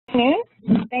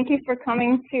Thank you for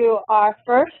coming to our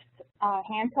first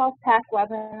Hantel Tech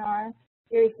Webinar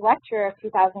Series lecture of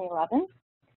 2011.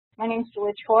 My name is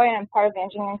Julie Choi, and I'm part of the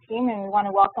engineering team, and we want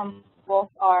to welcome both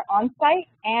our on-site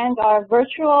and our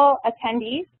virtual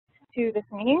attendees to this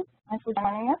meeting. Thanks for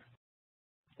joining us.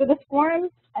 So in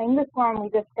this forum, we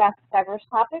discuss diverse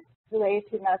topics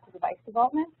related to medical device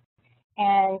development,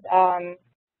 and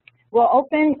we'll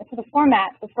open to the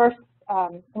format. The first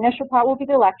initial part will be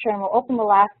the lecture, and we'll open the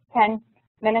last 10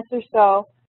 minutes or so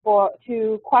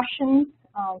to questions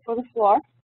for the floor.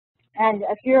 And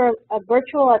if you're a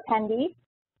virtual attendee,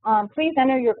 please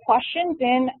enter your questions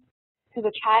to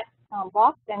the chat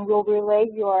box, and we'll relay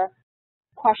your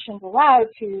questions aloud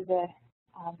to the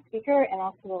speaker and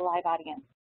also the live audience.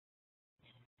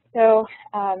 So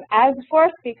as the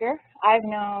first speaker, I've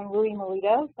known Louis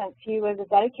Melito since he was a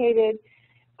dedicated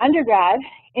undergrad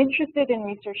interested in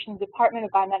research in the Department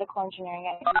of Biomedical Engineering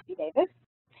at UC Davis.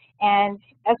 And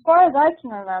as far as I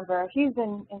can remember, he's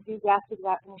been enthusiastic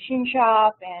about the machine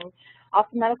shop and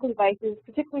also medical devices,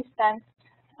 particularly stents.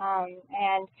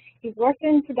 And he's worked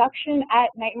in production at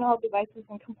Nitinol Devices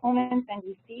and Components,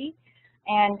 NDC,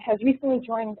 and has recently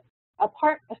joined a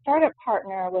startup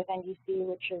partner with NDC,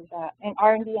 which is in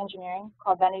R&D engineering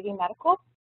called Vanity Medical.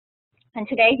 And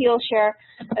today he'll share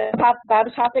about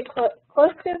a topic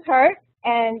close to his heart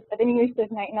and the new use of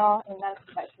nitinol in medical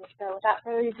devices. So without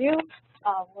further ado,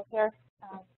 we'll hear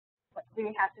what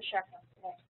Louis has to share for us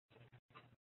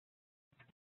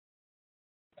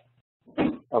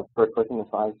today. Oh, for clicking the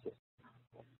slides.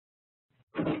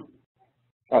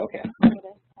 Oh, okay.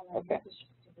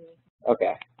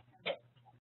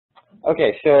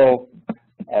 Okay, so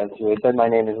as Julie said, my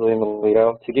name is Louis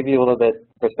Melito. To give you a little bit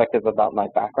perspective about my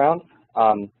background,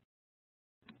 I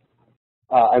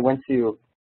went to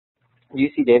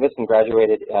UC Davis and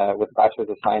graduated with a Bachelor's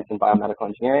of Science in Biomedical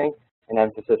Engineering, an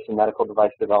emphasis in medical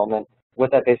device development.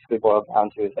 What that basically boiled down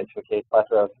to is I took a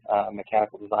plethora of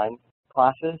mechanical design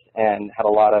classes and had a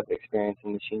lot of experience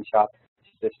in machine shop,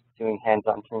 just doing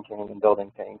hands-on tinkering and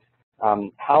building things.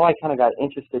 How I kind of got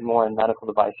interested more in medical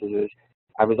devices is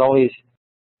I was always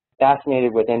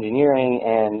fascinated with engineering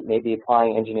and maybe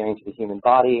applying engineering to the human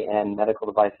body, and medical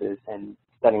devices and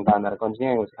studying biomedical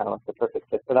engineering was kind of like the perfect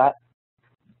fit for that.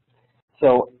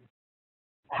 So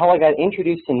how I got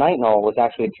introduced to nitinol was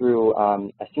actually through a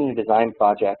senior design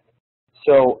project.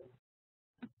 So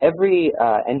every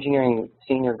engineering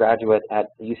senior graduate at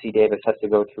UC Davis has to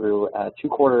go through 2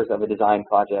 quarters of a design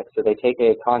project. So they take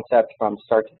a concept from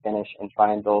start to finish and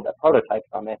try and build a prototype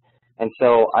from it. And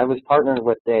so I was partnered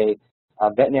with a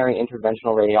veterinary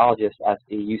interventional radiologist at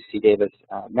the UC Davis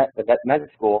med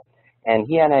school, and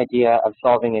he had an idea of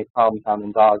solving a problem found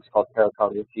in dogs called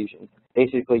pericardial effusion.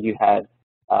 Basically, you had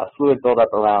fluid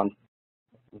buildup around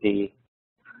the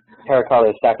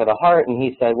pericardial sac of the heart, and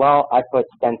he said, well, I put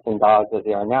stents in dogs as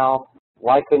they are now.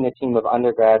 Why couldn't a team of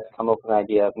undergrads come up with an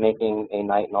idea of making a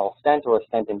nitinol stent or a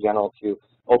stent in general to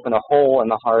open a hole in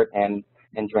the heart and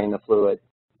drain the fluid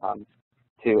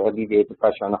to alleviate the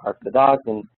pressure on the heart for the dogs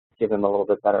and give them a little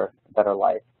bit better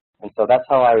life. And so that's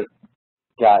how I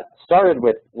got started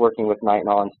with working with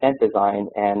nitinol and stent design,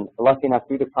 and lucky enough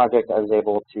through the project I was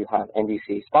able to have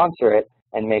NDC sponsor it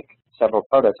and make several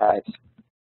prototypes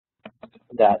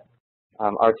that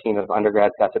our team of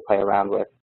undergrads got to play around with.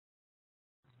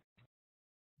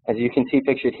 As you can see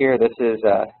pictured here, this is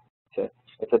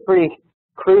it's a pretty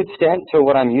crude stent to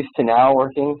what I'm used to now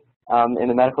working in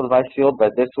the medical device field,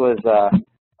 but this was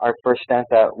our first stent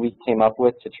that we came up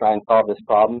with to try and solve this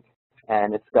problem.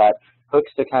 And it's got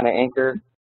hooks to kind of anchor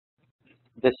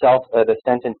the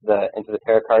stent into the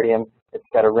pericardium. It's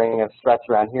got a ring of struts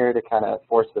around here to kind of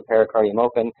force the pericardium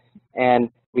open, and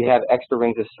we have extra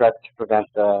rings of struts to prevent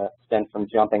the stent from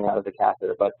jumping out of the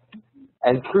catheter. But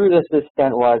as crude as this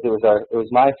stent was, it was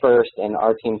my first and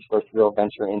our team's first real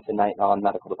venture into nitinol and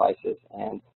medical devices.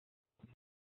 And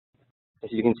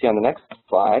as you can see on the next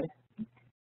slide,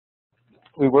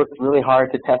 we worked really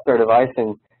hard to test our device,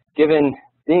 and given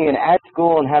being in ad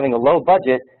school and having a low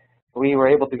budget, we were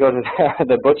able to go to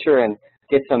the butcher and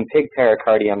get some pig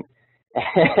pericardium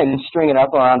and string it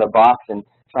up around a box and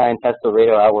try and test the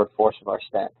radial outward force of our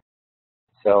stent.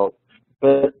 So,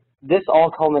 but this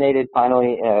all culminated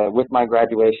finally with my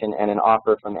graduation and an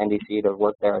offer from NDC to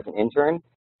work there as an intern,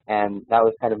 and that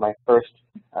was kind of my first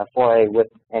foray with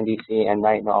NDC and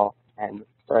nitinol and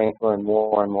starting to learn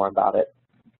more and more about it.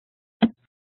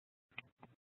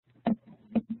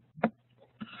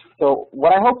 So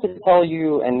what I hope to tell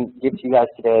you and give to you guys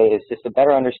today is just a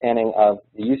better understanding of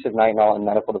the use of nitinol in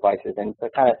medical devices, and to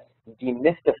kind of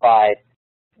demystify,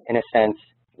 in a sense,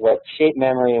 what shape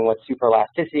memory and what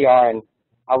superelasticity are, and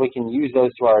how we can use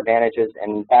those to our advantages,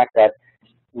 and in fact that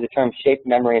the term shape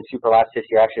memory and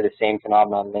superelasticity are actually the same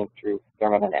phenomenon linked through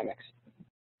thermodynamics.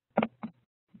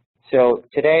 So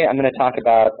today I'm going to talk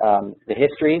about the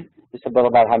history, just a little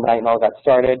about how nitinol got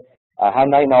started, how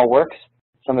nitinol works,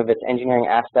 some of its engineering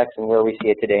aspects, and where we see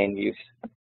it today in use.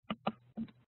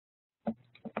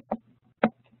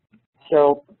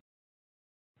 So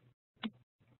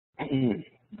to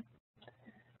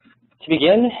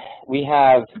begin, we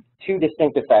have two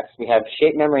distinct effects. We have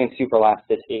shape memory and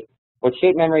superelasticity. What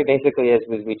shape memory basically is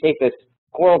we take this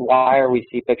coiled wire we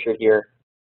see pictured here,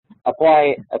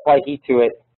 apply heat to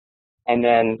it, and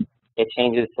then it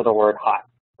changes to the word hot.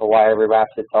 The wire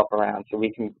rewraps itself around. So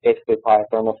we can basically apply a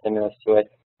thermal stimulus to it,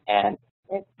 and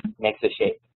it makes a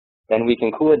shape. Then we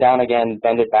can cool it down again,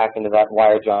 bend it back into that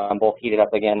wire jumble, heat it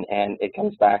up again, and it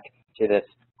comes back to this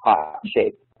hot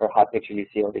shape or hot picture you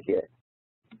see over here.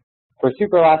 For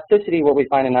superelasticity, what we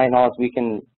find in nitinol is we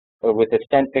can, with the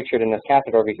stent pictured in this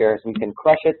cathode over here, is we can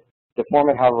crush it, deform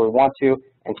it however we want to,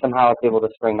 and somehow it's able to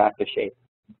spring back to shape.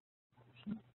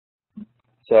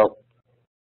 So,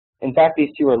 in fact, these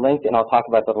two are linked, and I'll talk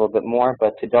about that a little bit more,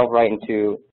 but to delve right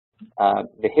into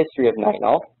the history of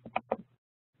nitinol.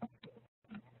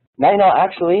 Nitinol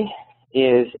actually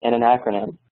is an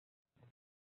acronym.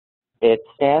 It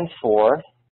stands for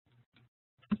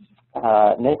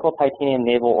Nickel Titanium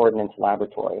Naval Ordnance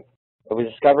Laboratory. It was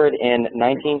discovered in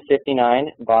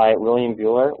 1959 by William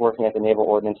Buehler, working at the Naval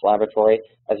Ordnance Laboratory,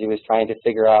 as he was trying to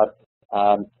figure out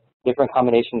different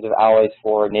combinations of alloys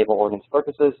for naval ordnance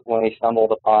purposes. When he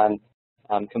stumbled upon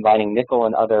combining nickel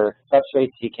and other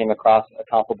substrates, he came across a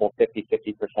comparable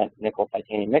 50-50%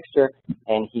 nickel-titanium mixture,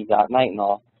 and he got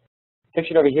nitinol.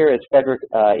 Pictured over here is Frederick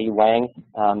E. Wang,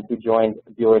 who joined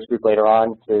Buehler's group later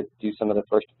on to do some of the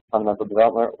first fundamental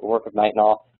development work of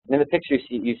nitinol. And in the picture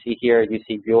you see here, you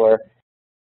see Buehler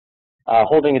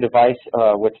holding a device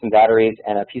with some batteries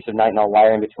and a piece of nitinol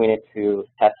wire in between it to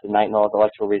test the nitinol's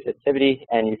electrical resistivity.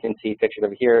 And you can see pictured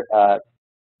over here,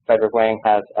 Frederick Wang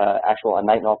has a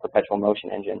nitinol perpetual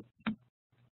motion engine.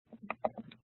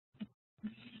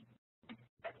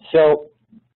 So,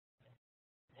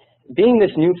 being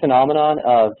this new phenomenon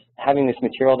of having this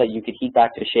material that you could heat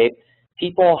back to shape,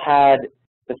 people had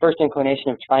the first inclination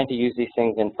of trying to use these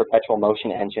things in perpetual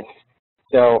motion engines.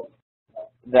 So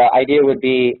the idea would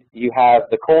be you have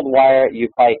the cold wire, you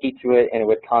apply heat to it, and it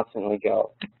would constantly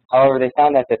go. However, they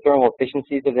found that the thermal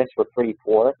efficiencies of this were pretty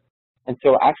poor. And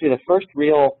so actually the first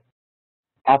real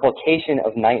application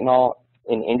of nitinol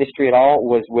in industry at all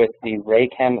was with the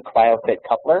Raychem CryoFit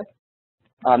coupler.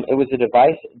 It was a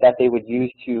device that they would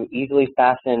use to easily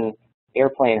fasten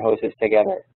airplane hoses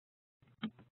together.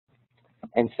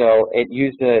 And so it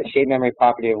used the shape memory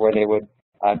property of where they would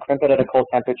crimp it at a cold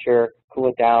temperature, cool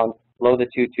it down, blow the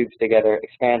two tubes together,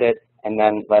 expand it, and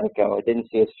then let it go. It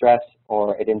didn't see a stress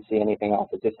or it didn't see anything else.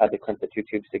 It just had to crimp the two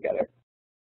tubes together.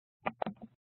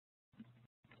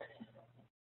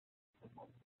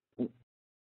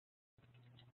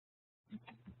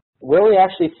 Where we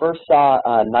actually first saw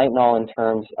nitinol in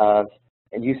terms of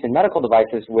use in medical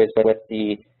devices was with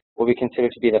what we consider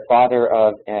to be the father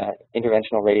of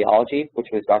interventional radiology, which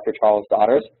was Dr. Charles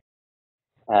Daughters.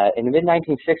 In the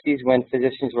mid-1960s, when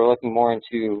physicians were looking more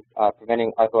into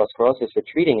preventing atherosclerosis or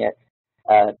treating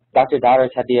it, Dr. Daughters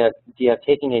had the idea of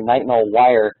taking a nitinol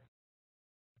wire,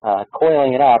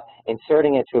 coiling it up,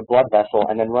 inserting it to a blood vessel,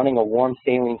 and then running a warm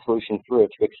saline solution through it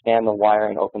to expand the wire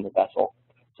and open the vessel.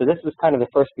 So this was kind of the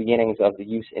first beginnings of the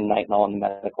use in nitinol in the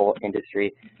medical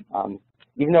industry.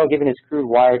 Even though given its crude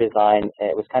wire design,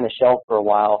 it was kind of shelved for a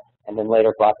while and then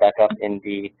later brought back up in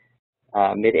the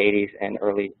mid-80s and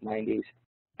early 90s.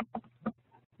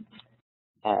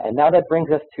 And now that brings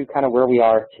us to kind of where we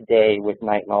are today with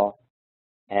nitinol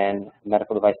and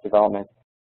medical device development.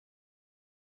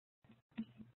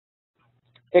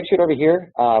 Pictured over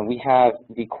here, we have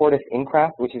the Cordis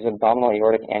Incraft, which is an abdominal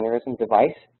aortic aneurysm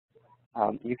device.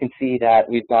 You can see that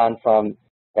we've gone from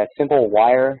that simple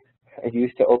wire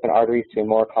used to open arteries to a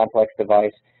more complex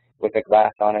device with a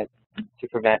glass on it to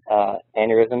prevent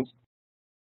aneurysms.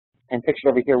 And pictured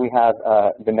over here, we have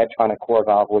the Medtronic core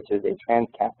valve, which is a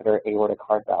transcatheter aortic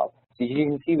heart valve. So you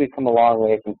can see we've come a long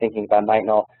way from thinking about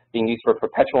nitinol being used for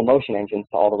perpetual motion engines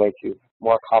to all the way to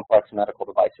more complex medical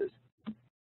devices.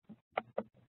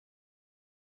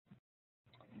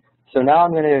 So now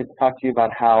I'm going to talk to you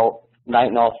about how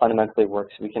nitinol fundamentally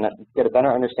works. We can get a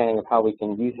better understanding of how we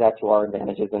can use that to our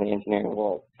advantages in the engineering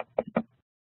world.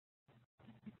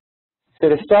 So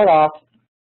to start off,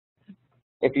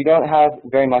 if you don't have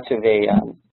very much of a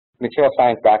material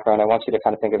science background, I want you to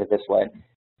kind of think of it this way.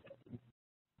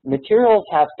 Materials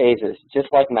have phases, just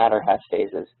like matter has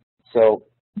phases. So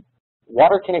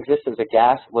water can exist as a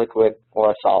gas, liquid,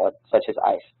 or a solid, such as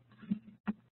ice.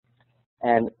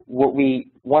 And what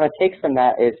we want to take from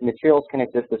that is materials can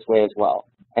exist this way as well.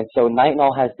 And so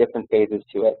nitinol has different phases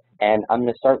to it. And I'm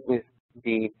going to start with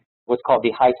what's called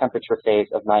the high temperature phase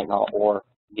of nitinol, or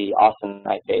the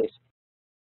austenite phase.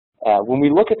 When we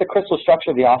look at the crystal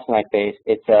structure of the austenite phase,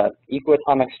 it's a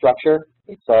equiatomic structure.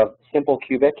 It's a simple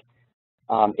cubic.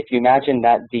 If you imagine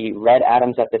that the red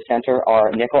atoms at the center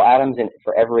are nickel atoms, and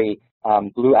for every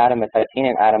blue atom, a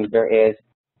titanium atom, there is,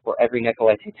 for every nickel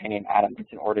and titanium atom,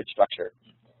 it's an ordered structure.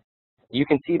 You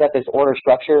can see that this ordered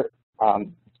structure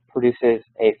produces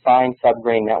a fine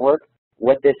subgrain network.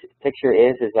 What this picture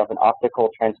is of an optical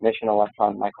transmission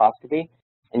electron microscopy.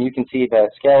 And you can see the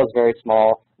scale is very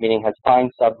small, meaning has fine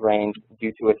subgrains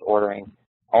due to its ordering.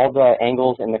 All the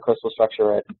angles in the crystal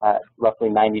structure are at roughly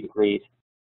 90 degrees.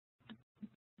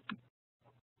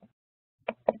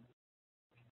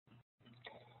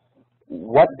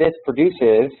 What this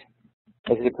produces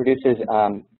is it produces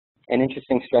an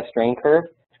interesting stress-strain curve.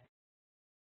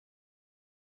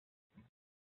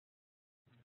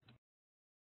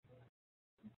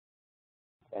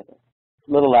 A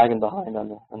little lagging behind on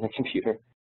the computer.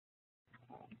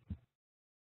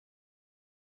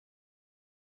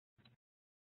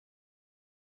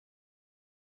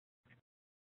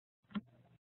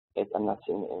 I'm not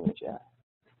seeing the image yet.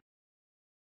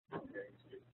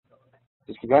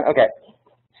 Just keep going. Okay.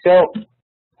 So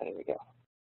there we go.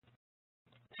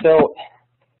 So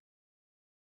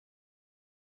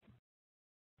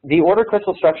the ordered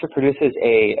crystal structure produces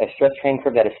a stress strain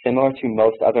curve that is similar to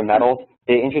most other metals.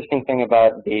 The interesting thing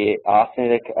about the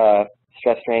austenitic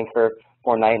stress strain curve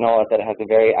for nitinol is that it has a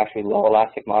very actually low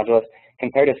elastic modulus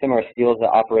compared to similar steels that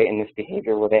operate in this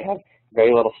behavior where they have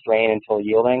very little strain until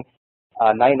yielding.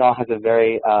 Nitinol has a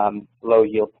very low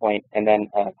yield point and then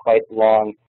quite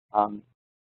long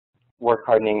work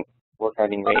hardening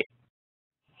rate.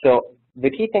 So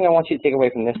the key thing I want you to take away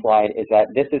from this slide is that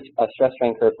this is a stress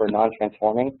strain curve for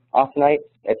non-transforming austenite.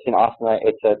 It's an austenite.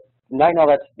 It's a nitinol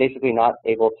that's basically not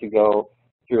able to go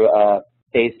through a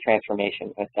phase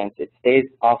transformation in a sense. It stays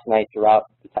austenite throughout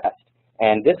the test.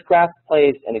 And this graph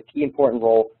plays a key important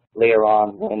role later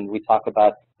on when we talk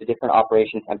about the different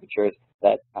operation temperatures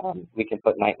that we can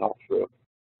put nitinol through.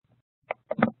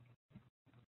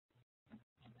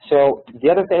 So the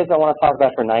other phase I want to talk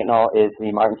about for nitinol is the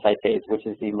martensite phase, which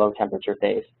is the low temperature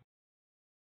phase.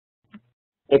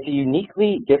 It's a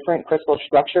uniquely different crystal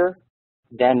structure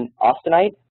than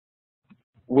austenite.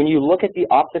 When you look at the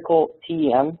optical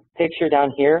TEM picture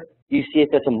down here, you see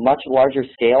it's at a much larger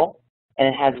scale, and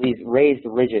it has these raised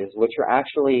ridges, which are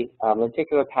actually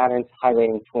lenticular patterns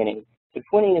highlighting twinning. So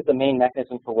twinning is the main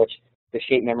mechanism for which the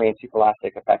shape memory and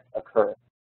superelastic effects occur.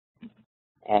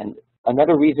 And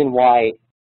another reason why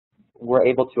we're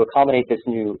able to accommodate this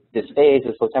phase,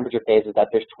 this low temperature phase, is that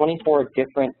there's 24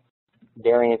 different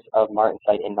variants of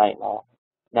martensite in nitinol.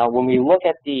 Now, when we look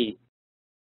at the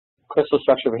crystal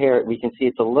structure over here, we can see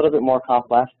it's a little bit more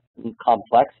complex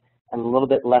and a little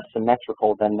bit less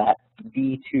symmetrical than that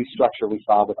V2 structure we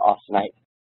saw with austenite.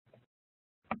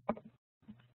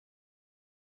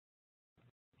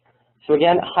 So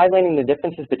again, highlighting the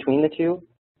differences between the two,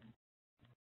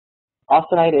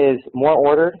 austenite is more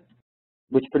ordered,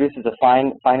 which produces a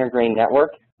finer grain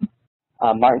network.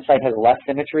 Martensite has less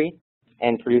symmetry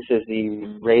and produces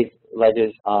the raised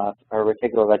ledges or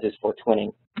reticular ledges for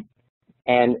twinning.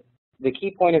 And the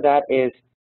key point of that is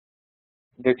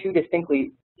they're two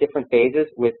distinctly different phases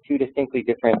with two distinctly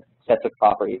different sets of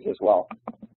properties as well.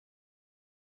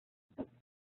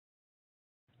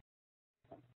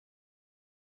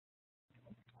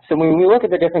 So when we look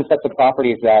at the different sets of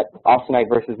properties that austenite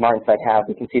versus martensite have,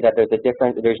 we can see that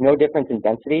there's no difference in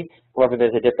density. However,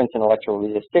 there's a difference in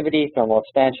electroresistivity, thermal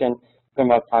expansion,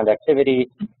 thermal conductivity,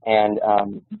 and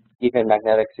even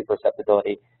magnetic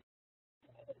supersusceptibility.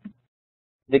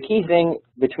 The key thing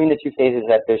between the two phases is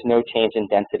that there's no change in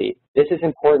density. This is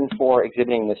important for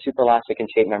exhibiting the superelastic and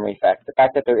shape memory effect. The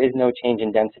fact that there is no change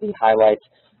in density highlights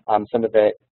some of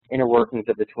the inner workings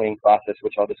of the twinning process,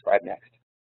 which I'll describe next.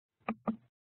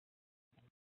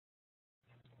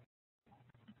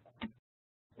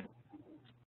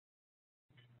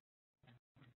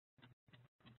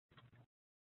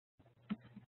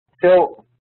 So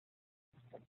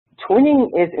twinning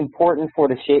is important for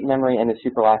the shape memory and the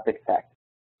superelastic effect.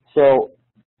 So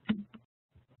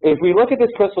if we look at this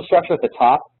crystal structure at the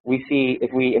top, we see,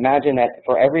 if we imagine that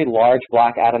for every large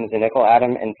black atom is a nickel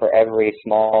atom and for every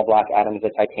small black atom is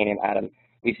a titanium atom,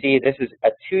 we see this is a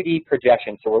 2D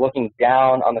projection. So we're looking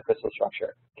down on the crystal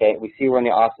structure. Okay, we see we're in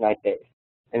the austenite phase.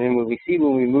 And then when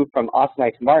we move from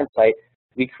austenite to martensite,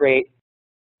 we create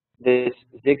this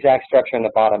zigzag structure in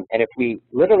the bottom. And if we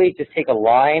literally just take a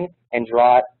line and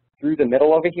draw it through the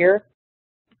middle over here,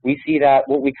 we see that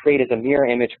what we create is a mirror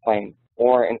image plane,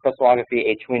 or in crystallography,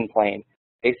 a twin plane.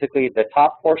 Basically, the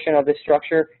top portion of this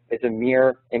structure is a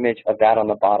mirror image of that on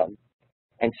the bottom.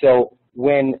 And so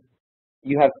when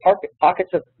you have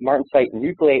pockets of martensite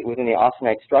nucleate within the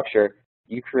austenite structure,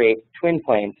 you create twin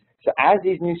planes. So as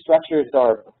these new structures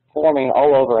are forming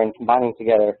all over and combining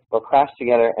together, they'll crash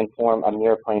together and form a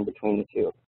mirror plane between the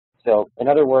two. So in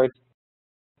other words,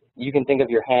 you can think of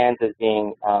your hands as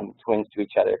being twins to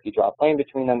each other. If you draw a plane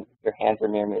between them, your hands are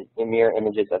mirror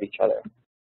images of each other.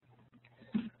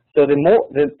 So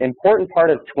the important part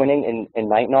of twinning in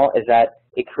nitinol is that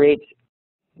it creates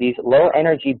these low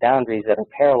energy boundaries that are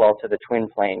parallel to the twin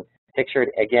plane, pictured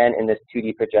again in this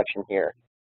 2D projection here.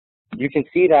 You can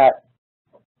see that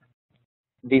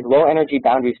these low energy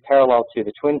boundaries parallel to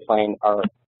the twin plane are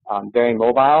very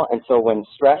mobile, and so when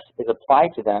stress is applied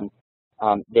to them,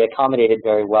 they accommodate it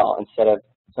very well instead of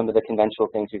some of the conventional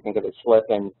things we think of as slip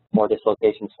and more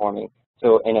dislocations forming.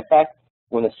 So in effect,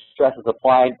 when the stress is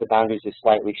applied, the boundaries are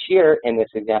slightly shear in this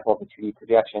example of a 2D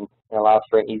projection, and allows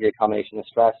for an easy accommodation of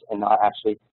stress and not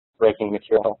actually breaking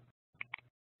material.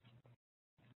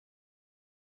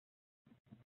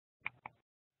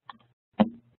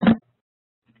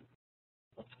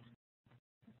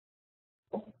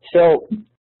 So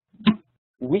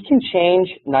we can change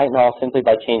nitinol simply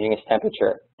by changing its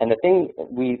temperature. And the thing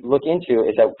we look into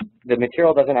is that the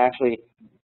material doesn't actually,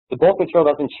 the bulk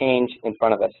material doesn't change in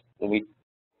front of us. When we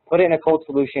put it in a cold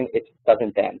solution, it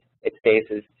doesn't bend. It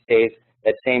stays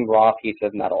that same raw piece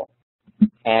of metal.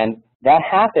 And that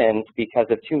happens because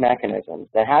of two mechanisms.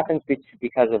 That happens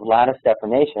because of lattice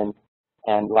deformation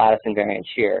and lattice invariant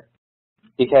shear.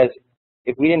 Because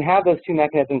if we didn't have those two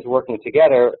mechanisms working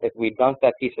together, if we dunked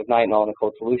that piece of nitinol in a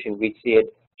cold solution, we'd see it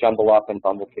jumble up and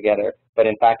bumble together. But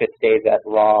in fact, it stays that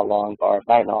raw, long bar of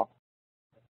nitinol.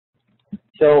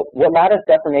 So what lattice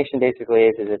deformation basically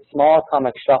is it's small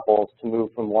atomic shuffles to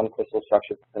move from one crystal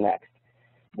structure to the next.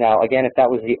 Now, again, if that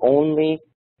was the only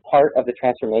part of the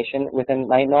transformation within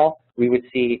nitinol, we would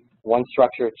see one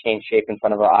structure change shape in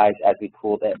front of our eyes as we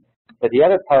cooled it. But the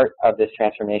other part of this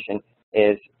transformation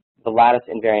is the lattice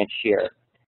invariant shear.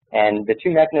 And the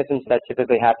two mechanisms that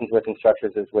typically happens within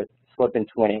structures is with slip and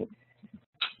twinning.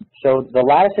 So the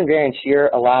lattice invariant shear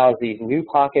allows these new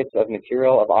pockets of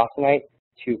material of austenite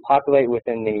to populate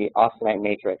within the austenite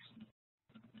matrix.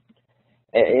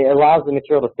 It allows the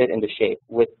material to fit into shape.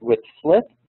 With slip,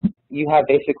 you have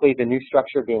basically the new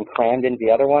structure being crammed into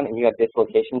the other one, and you have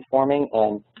dislocations forming,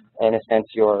 and in a sense,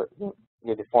 you're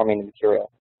deforming the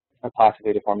material, or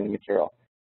possibly deforming the material.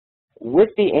 With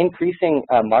the increasing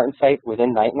martensite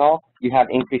within nitinol, you have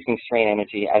increasing strain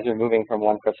energy as you're moving from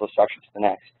one crystal structure to the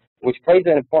next, which plays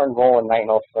an important role in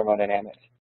nitinol's thermodynamics.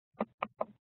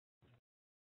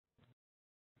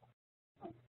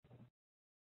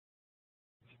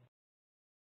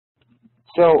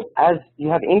 So as you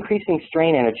have increasing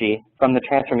strain energy from the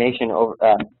transformation over,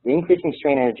 the increasing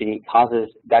strain energy causes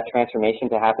that transformation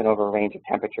to happen over a range of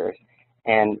temperatures.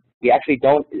 And we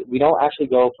don't actually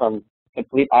go from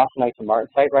complete austenite to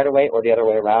martensite right away or the other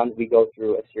way around. We go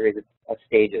through a series of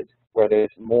stages where there's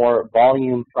more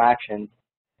volume fractions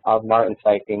of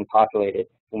martensite being populated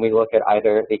when we look at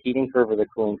either the heating curve or the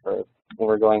cooling curve, when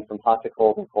we're going from hot to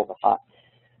cold and cold to hot.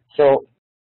 So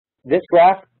this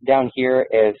graph down here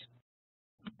is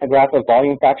a graph of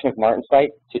volume fraction of martensite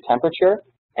to temperature.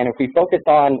 And if we focus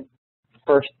on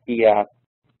first the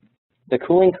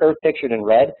cooling curve pictured in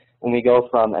red, when we go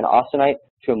from an austenite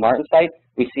to a martensite,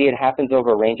 we see it happens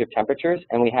over a range of temperatures,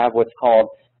 and we have what's called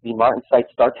the martensite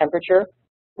start temperature,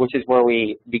 which is where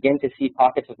we begin to see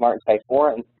pockets of martensite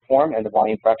form and the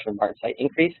volume fraction of martensite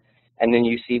increase. And then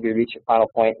you see we reach a final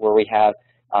point where we have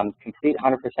complete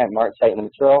 100% martensite in the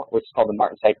material, which is called the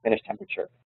martensite finish temperature.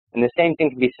 And the same thing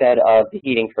can be said of the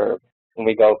heating curve when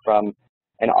we go from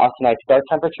an austenite start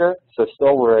temperature, so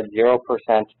still we're at 0%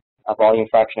 volume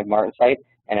fraction of martensite,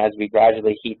 and as we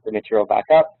gradually heat the material back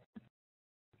up,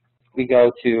 we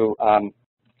go to 100%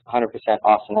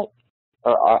 austenite,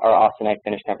 or austenite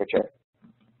finish temperature.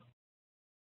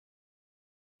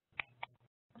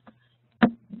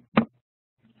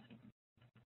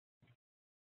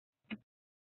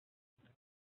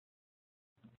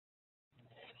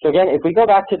 So again, if we go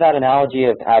back to that analogy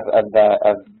of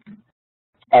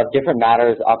different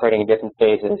matters operating in different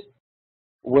phases,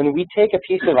 when we take a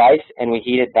piece of ice and we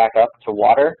heat it back up to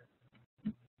water,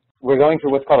 we're going through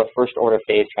what's called a first order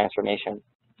phase transformation.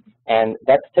 And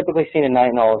that's typically seen in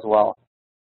nitinol as well.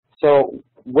 So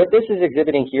what this is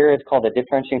exhibiting here is called a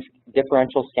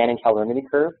differential scanning calorimetry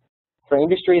curve For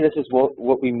industry, this is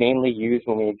what we mainly use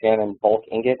when we examine bulk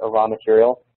ingot or raw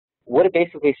material. What it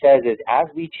basically says is as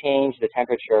we change the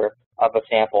temperature of a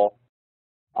sample,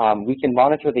 we can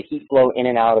monitor the heat flow in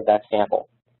and out of that sample.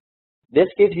 This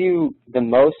gives you the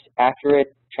most accurate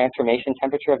transformation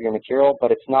temperature of your material,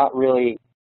 but it's not really,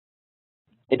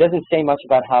 it doesn't say much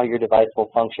about how your device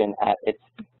will function at its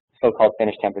so-called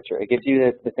finished temperature. It gives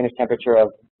you the finished temperature of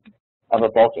a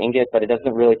bulk ingot, but it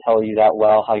doesn't really tell you that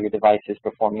well how your device is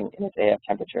performing in its AF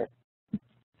temperature.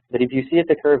 But if you see at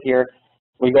the curve here,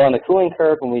 we go on the cooling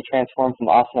curve. When we transform from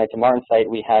austenite to martensite,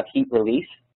 we have heat release,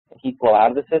 heat flow out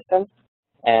of the system,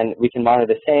 and we can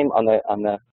monitor the same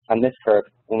on this curve.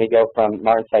 When we go from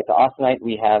martensite to austenite,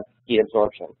 we have heat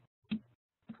absorption.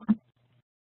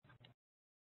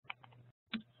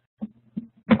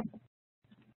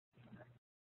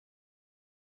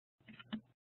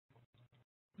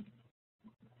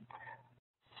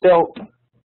 So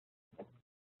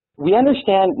we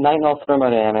understand nitinol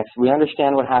thermodynamics. We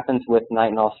understand what happens with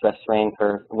nitinol stress strain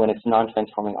curve when it's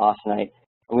non-transforming austenite.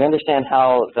 And we understand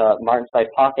how the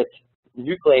martensite pockets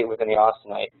nucleate within the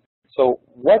austenite. So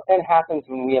what then happens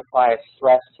when we apply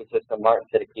stress to just a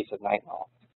martensitic piece of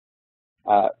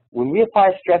nitinol? When we apply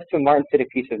stress to a martensitic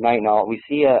piece of nitinol, we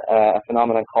see a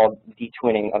phenomenon called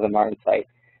detwinning of the martensite.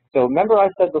 So remember I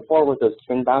said before with those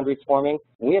twin boundaries forming?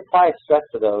 When we apply stress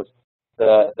to those,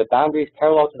 the boundaries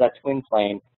parallel to that twin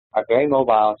plane are very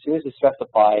mobile. As soon as the stress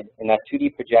applied in that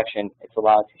 2D projection, it's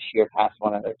allowed to shear past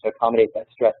one another to accommodate that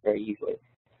stress very easily.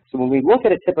 So when we look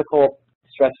at a typical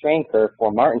stress strain curve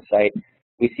for martensite,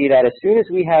 we see that as soon as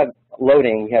we have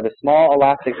loading, we have a small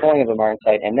elastic pulling of the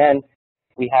martensite, and then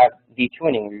we have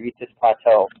detwinning. We reach this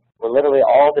plateau where literally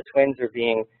all the twins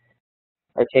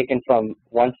are taken from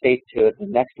one state to the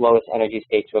next lowest energy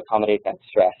state to accommodate that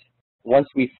stress. Once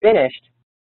we've finished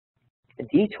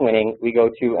detwinning, we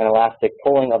go to an elastic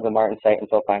pulling of the martensite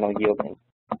until final yielding.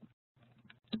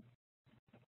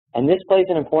 And this plays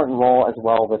an important role as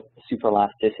well with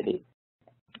superelasticity.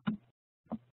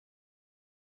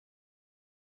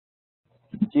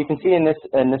 So you can see in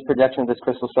this projection of this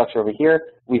crystal structure over here,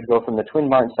 we go from the twin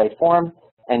martensite form,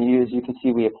 and as you can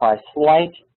see, we apply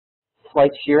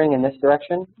slight shearing in this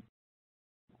direction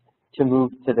to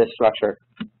move to this structure.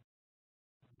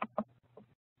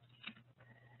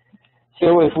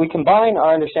 So if we combine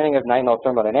our understanding of nitinol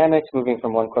thermodynamics, moving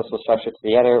from one crystal structure to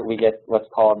the other, we get what's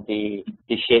called the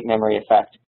shape memory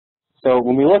effect. So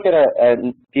when we look at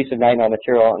a piece of nitinol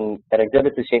material that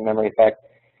exhibits the shape memory effect,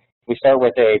 we start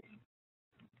with a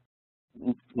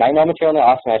nitinol material in the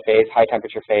austenite phase, high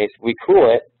temperature phase. We cool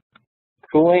it.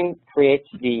 Cooling creates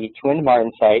the twin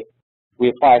martensite. We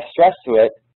apply stress to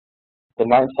it. The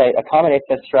martensite accommodates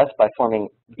that stress by forming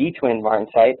detwin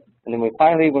martensite. And then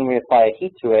finally, when we apply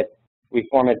heat to it, we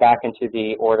form it back into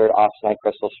the ordered austenite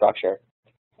crystal structure.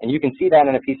 And you can see that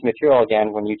in a piece of material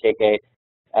again when you take a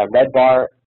red bar,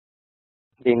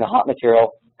 being the hot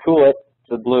material, cool it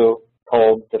to blue,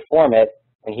 cold, deform it,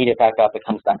 and heat it back up, it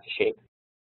comes back to shape.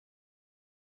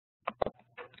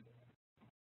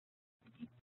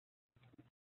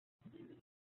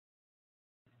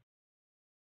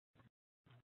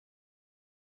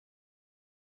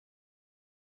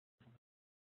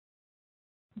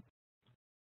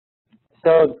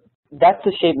 So that's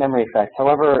the shape memory effect.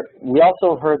 However, we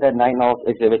also heard that nitinol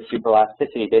exhibits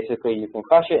superelasticity. Basically, you can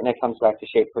crush it and it comes back to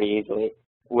shape pretty easily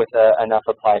with enough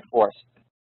applied force.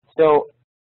 So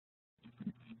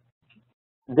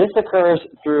this occurs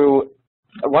through,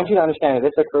 I want you to understand that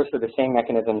this occurs through the same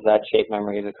mechanisms that shape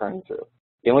memory is occurring through.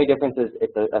 The only difference is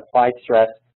it's applied stress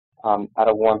at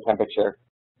a warm temperature.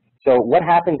 So what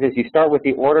happens is you start with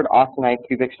the ordered austenite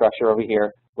cubic structure over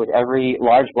here, with every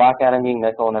large black atom being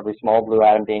nickel and every small blue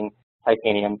atom being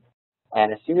titanium.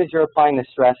 And as soon as you're applying the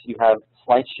stress, you have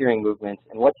slight shearing movements.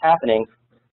 And what's happening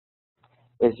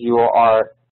is you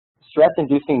are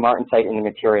stress-inducing martensite in the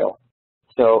material.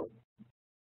 So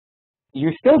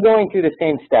you're still going through the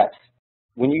same steps.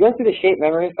 When you go through the shape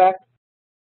memory effect,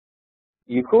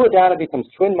 you cool it down, it becomes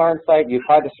twin martensite. You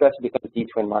apply the stress, it becomes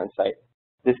detwin martensite.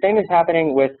 The same is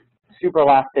happening with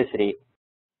superelasticity.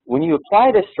 When you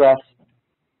apply the stress,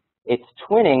 it's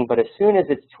twinning, but as soon as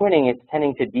it's twinning, it's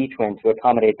tending to detwin to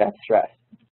accommodate that stress.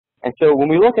 And so when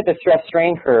we look at the stress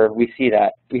strain curve, we see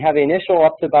that. We have the initial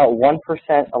up to about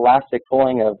 1% elastic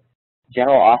pulling of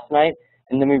general austenite,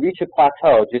 and then we reach a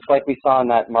plateau, just like we saw in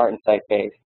that martensite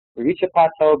phase. We reach a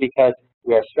plateau because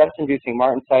we are stress-inducing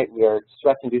martensite, we are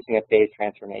stress-inducing a phase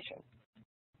transformation.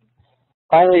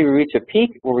 Finally, we reach a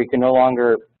peak where we can no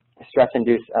longer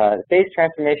stress-induce phase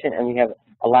transformation, and we have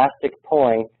elastic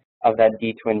pulling of that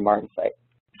detwin martensite.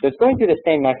 So it's going through the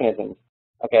same mechanisms,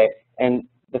 okay? And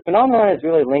The phenomenon is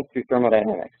really linked through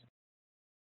thermodynamics.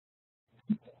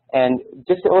 And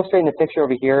just to illustrate in the picture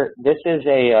over here, this is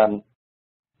a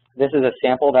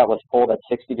sample that was pulled at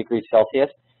 60 degrees Celsius,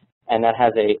 and that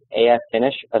has a AF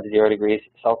finish of 0 degrees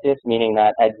Celsius, meaning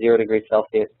that at 0 degrees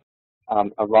Celsius,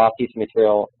 a raw piece of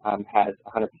material has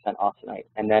 100% austenite,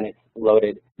 and then it's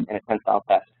loaded in a tensile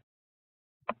test.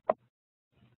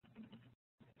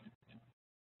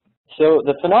 So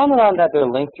the phenomenon that they're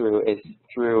linked through is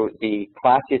through the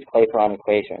Clausius-Clapeyron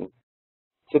equation.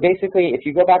 So basically, if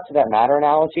you go back to that matter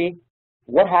analogy,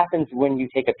 what happens when you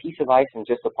take a piece of ice and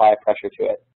just apply a pressure to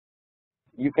it?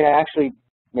 You can actually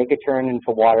make it turn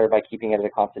into water by keeping it at a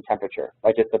constant temperature,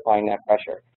 by just applying that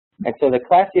pressure. And so the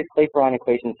Clausius-Clapeyron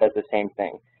equation says the same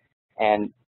thing.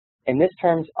 And in this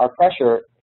terms, our pressure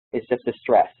is just a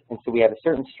stress. And so we have a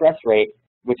certain stress rate,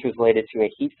 which was related to a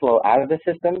heat flow out of the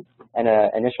system and an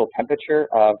initial temperature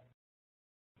of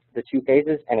the two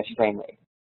phases and a strain rate.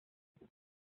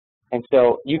 And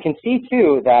so you can see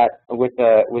too that with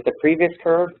the previous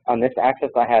curve on this axis,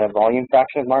 I had a volume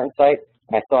fraction of martensite,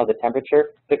 and I still have the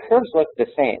temperature. The curves look the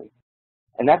same,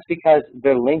 and that's because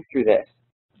they're linked through this.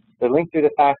 They're linked through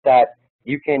the fact that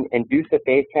you can induce a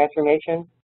phase transformation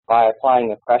by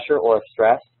applying a pressure or a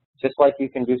stress, just like you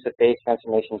can induce a phase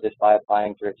transformation just by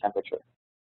applying through a temperature.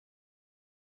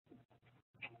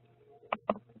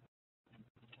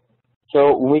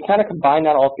 So when we kind of combine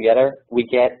that all together, we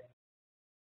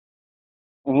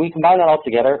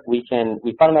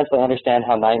fundamentally understand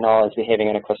how nitinol is behaving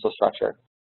in a crystal structure.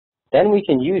 Then we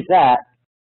can use that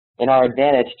in our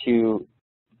advantage to,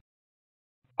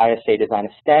 I say, design a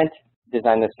stent,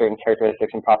 design the certain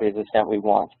characteristics and properties of the stent we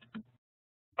want.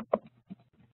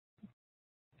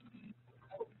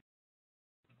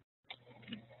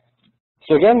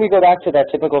 So again, we go back to that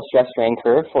typical stress strain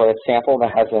curve for a sample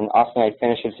that has an austenite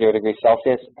finish of 0 degrees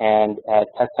Celsius and a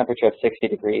test temperature of 60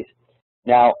 degrees.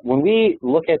 Now, when we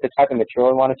look at the type of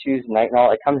material we want to choose,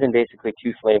 nitinol, it comes in basically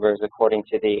two flavors according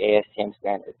to the ASTM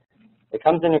standard. It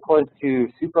comes in according to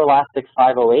superelastic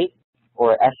 508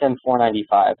 or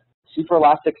SM495.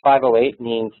 Superelastic 508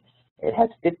 means it has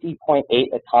 50.8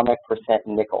 atomic percent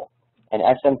nickel, and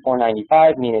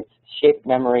SM495 means it's shape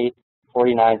memory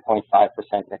 49.5%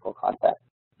 nickel content.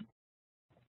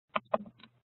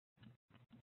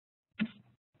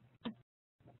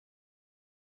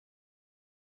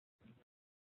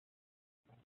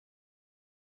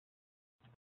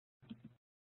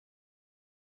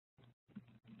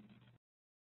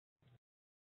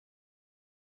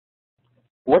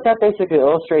 What that basically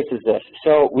illustrates is this.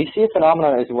 So we see a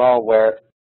phenomenon as well where,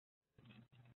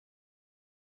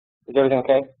 is everything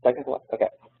okay? Technical? Okay.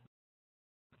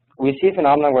 We see a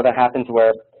phenomenon where that happens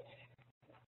where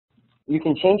you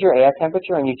can change your AF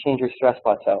temperature and you change your stress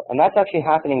plateau. And that's actually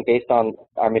happening based on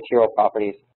our material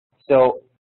properties. So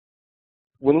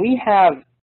when we have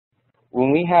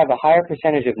a higher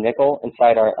percentage of nickel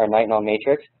inside our nitinol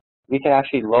matrix, we can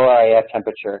actually lower our AF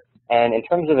temperature. And in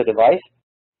terms of a device,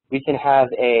 we can have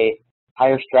a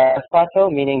higher stress plateau,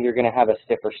 meaning you're going to have a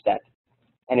stiffer stent.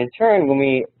 And in turn, when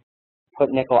we put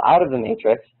nickel out of the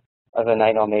matrix, of a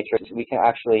nitinol matrix, we can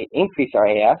actually increase our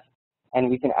AF, and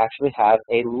we can actually have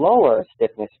a lower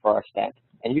stiffness for our stent.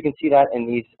 And you can see that in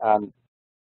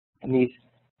these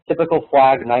typical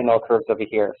flag nitinol curves over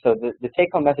here. So the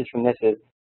take-home message from this is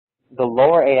the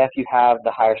lower AF you have,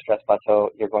 the higher stress plateau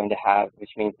you're going to have,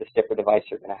 which means the stiffer device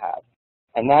you're going to have.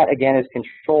 And that, again, is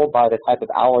controlled by the type of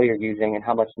alloy you're using and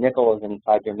how much nickel is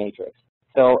inside your matrix.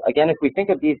 So, again, if we think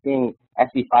of these being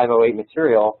SB508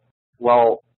 material,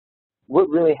 well, what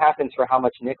really happens for how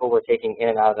much nickel we're taking in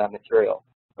and out of that material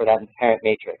for that parent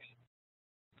matrix?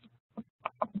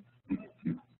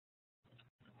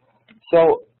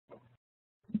 So,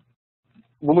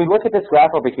 when we look at this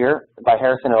graph over here by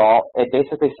Harrison et al., it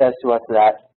basically says to us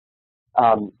that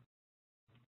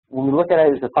when we look at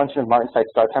it as a function of martensite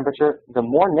start temperature, the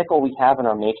more nickel we have in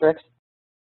our matrix,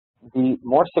 the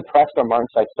more suppressed our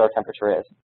martensite start temperature is.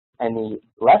 And the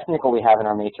less nickel we have in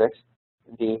our matrix,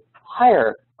 the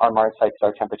higher our martensite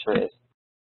start temperature is.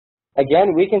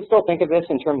 Again, we can still think of this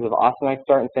in terms of austenite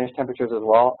start and finish temperatures as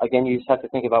well. Again, you just have to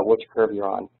think about which curve you're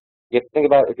on. You have to think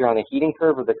about if you're on the heating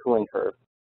curve or the cooling curve.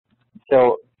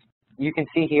 So you can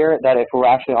see here that if we're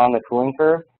actually on the cooling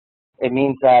curve, it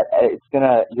means that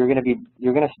you're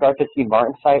gonna start to see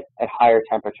martensite at higher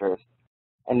temperatures,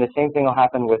 and the same thing will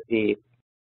happen with the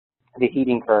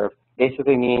heating curve.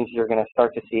 Basically means you're going to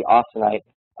start to see austenite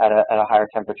at a higher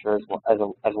temperature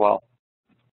as well.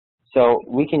 So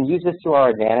we can use this to our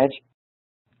advantage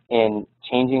in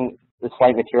changing the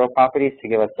slight material properties to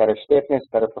give us better stiffness,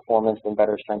 better performance, and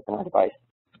better strength in our device.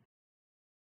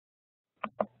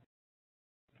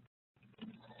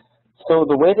 So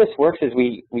the way this works is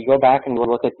we go back and we'll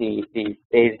look at the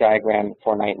phase diagram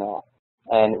for nitinol.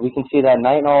 And we can see that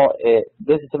nitinol,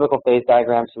 this is a typical phase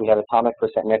diagram, so we have atomic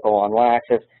percent nickel on one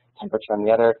axis, temperature on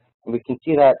the other. And we can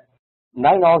see that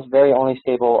nitinol is very only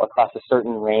stable across a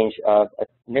certain range of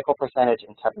nickel percentage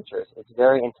and temperatures. It's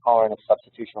very intolerant of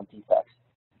substitutional defects.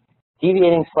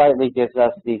 Deviating slightly gives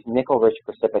us these nickel-rich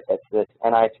precipitates, this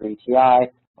Ni3Ti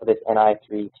or this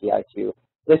Ni3Ti2.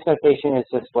 This notation is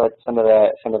just what some of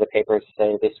the papers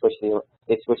say. They switch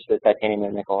the titanium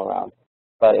and nickel around,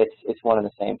 but it's one and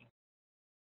the same.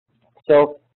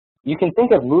 So you can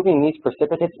think of moving these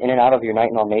precipitates in and out of your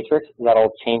nitinol matrix. That'll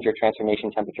change your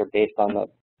transformation temperature based on the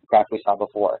graph we saw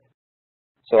before.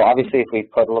 So obviously, if we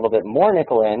put a little bit more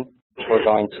nickel in, we're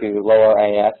going to lower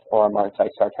AF or our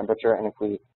martensite start temperature, and if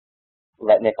we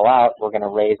let nickel out, we're going to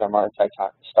raise our martensite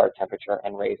start temperature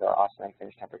and raise our austenite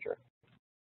finish temperature.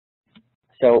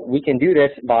 So we can do this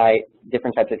by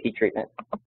different types of heat treatment.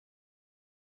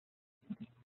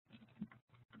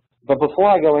 But before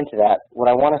I go into that, what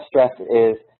I want to stress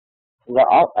is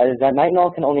that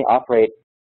nitinol can only operate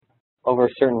over a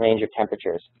certain range of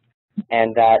temperatures,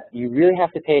 and that you really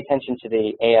have to pay attention to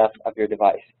the AF of your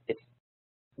device. It's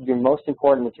your most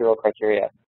important material criteria.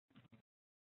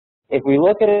 If we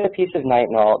look at a piece of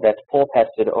nitinol that's pull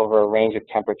tested over a range of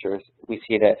temperatures, we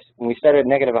see this. When we start at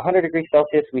negative 100 degrees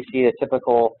Celsius, we see a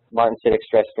typical martensitic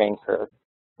stress strain curve.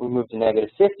 We move to negative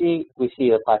 50, we see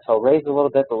the plateau raise a little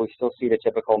bit, but we still see the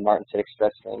typical martensitic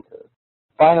stress strain curve.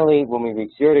 Finally, when we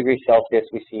reach 0 degrees Celsius,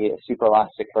 we see a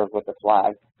superelastic curve with a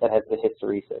flag that has the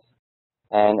hysteresis.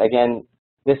 And again,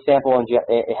 this sample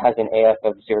it has an AF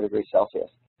of 0 degrees Celsius.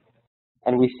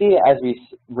 And we see as we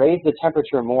raise the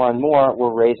temperature more and more,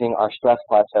 we're raising our stress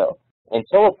plateau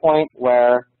until a point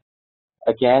where,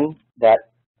 again, that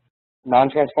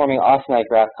non-transforming austenite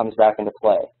graph comes back into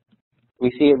play. We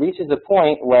see it reaches a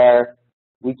point where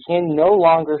we can no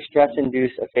longer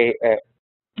stress-induce a phase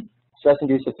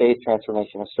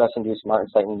transformation, a stress-induced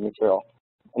martensite in the material.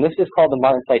 And this is called the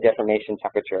martensite deformation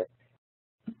temperature.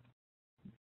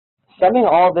 Summing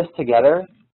all of this together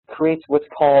creates what's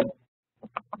called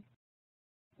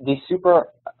the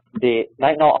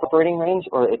nitinol operating range,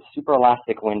 or its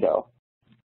superelastic window.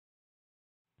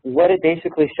 What it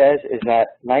basically says is that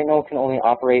nitinol can only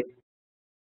operate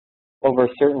over a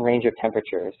certain range of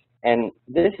temperatures. And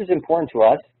this is important to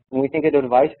us when we think of a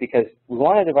device because we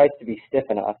want a device to be stiff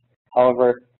enough.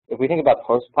 However, if we think about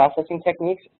post-processing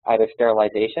techniques, either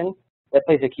sterilization, that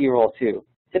plays a key role too.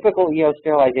 Typical EO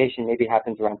sterilization maybe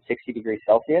happens around 60 degrees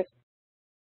Celsius.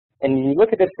 And when you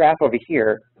look at this graph over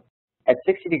here, at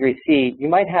 60 degrees C, you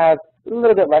might have a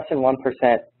little bit less than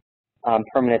 1%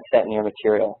 permanent set in your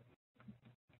material.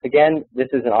 Again, this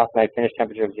is an austenite finish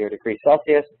temperature of 0 degrees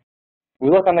Celsius.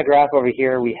 We look on the graph over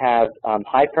here, we have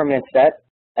high permanent set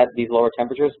at these lower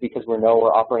temperatures because we know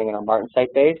we're operating in our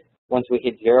martensite phase. Once we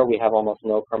hit 0, we have almost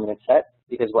no permanent set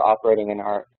because we're operating in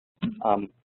our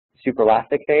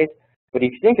superelastic phase. But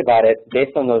if you think about it,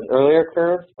 based on those earlier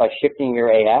curves, by shifting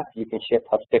your AF, you can shift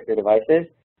how stiff your device is.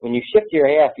 When you shift your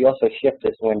AF, you also shift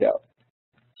this window.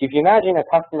 So if you imagine a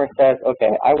customer says,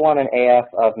 okay, I want an AF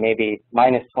of maybe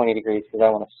minus 20 degrees because I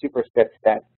want a super stiff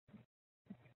stent.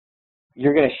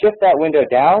 You're going to shift that window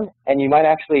down, and you might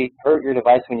actually hurt your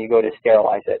device when you go to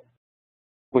sterilize it,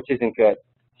 which isn't good.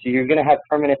 So you're going to have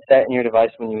permanent set in your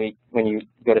device when you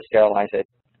go to sterilize it.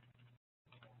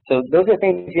 So those are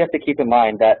things you have to keep in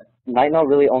mind, that nitinol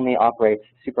really only operates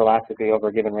superelastically over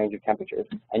a given range of temperatures.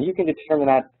 And you can determine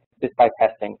that just by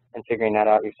testing and figuring that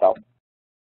out yourself.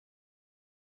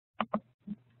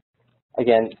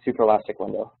 Again, superelastic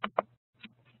window.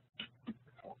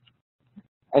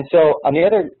 And so on the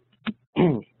other,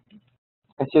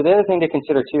 the other thing to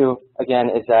consider too, again,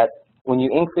 is that when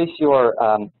you increase your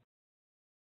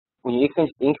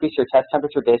test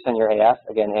temperature based on your AF,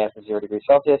 again, AF is 0 degrees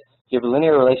Celsius, you have a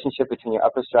linear relationship between your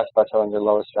upper stress plateau and your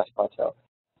lower stress plateau.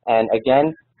 And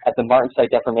again, at the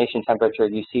martensite deformation temperature,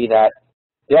 you see that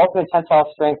the ultimate tensile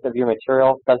strength of your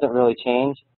material doesn't really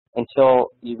change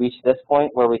until you reach this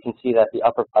point where we can see that the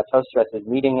upper plateau stress is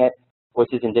meeting it,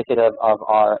 which is indicative of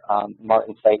our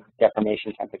martensite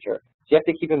deformation temperature. So you have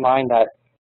to keep in mind that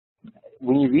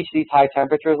when you reach these high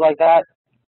temperatures like that,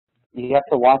 you have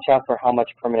to watch out for how much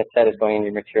permanent set is going into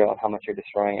your material and how much you're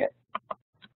destroying it.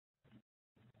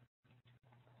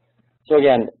 So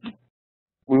again,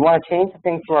 we want to change the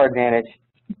things to our advantage.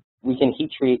 We can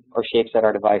heat treat or shape set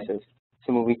our devices.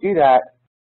 So when we do that,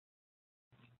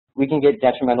 we can get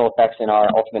detrimental effects in our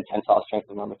ultimate tensile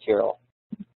strength of our material.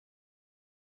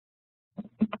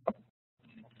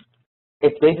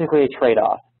 It's basically a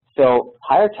trade-off. So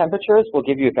higher temperatures will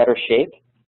give you a better shape.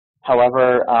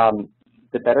 However,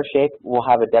 the better shape will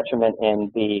have a detriment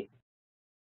in the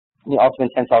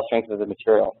ultimate tensile strength of the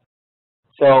material.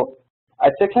 So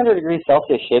at 600 degrees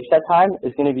Celsius shape set time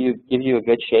is going to give you a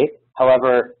good shape.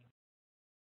 However,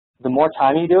 the more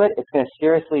time you do it, it's going to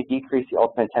seriously decrease the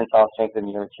ultimate tensile strength of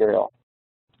your material.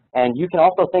 And you can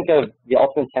also think of the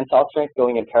ultimate tensile strength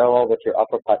going in parallel with your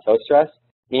upper plateau stress,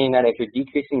 meaning that if you're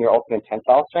decreasing your ultimate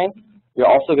tensile strength, you're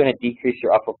also going to decrease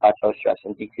your upper plateau stress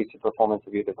and decrease the performance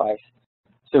of your device.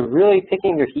 So really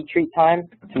picking your heat treat time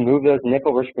to move those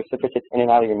nickel-rich precipitates in and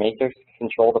out of your matrix to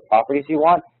control the properties you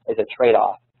want is a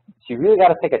trade-off. So you really got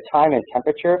to pick a time and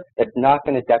temperature that's not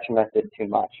going to detriment it too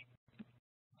much.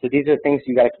 So these are things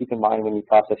you got to keep in mind when you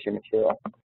process your material.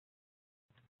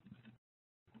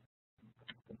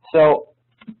 So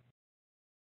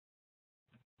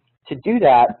to do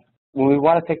that, when we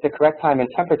want to pick the correct time and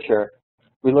temperature,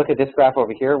 we look at this graph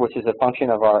over here, which is a function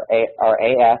of our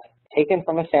AF taken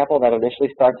from a sample that initially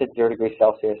starts at 0 degrees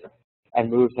Celsius and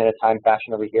moves in a time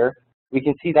fashion over here. We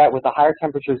can see that with the higher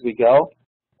temperatures we go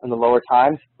and the lower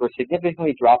times, we're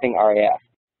significantly dropping our AF.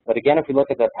 But again, if we look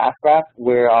at the path graph,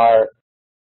 we're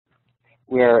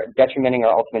detrimenting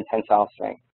our ultimate tensile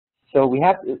strength. So we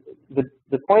have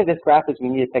the point of this graph is we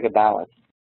need to take a balance.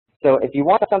 So if you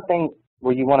want something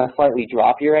where you want to slightly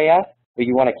drop your AF, but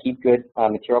you want to keep good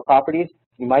material properties,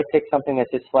 you might pick something that's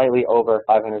just slightly over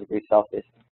 500 degrees Celsius,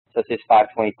 such as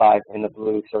 525 in the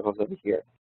blue circles over here.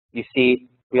 You see,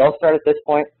 we all start at this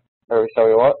point, or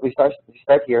sorry, we start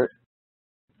here.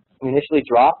 We initially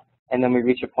drop, and then we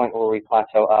reach a point where we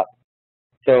plateau up.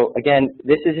 So again,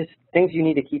 this is just things you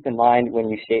need to keep in mind when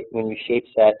you shape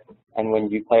set and when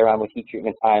you play around with heat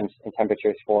treatment times and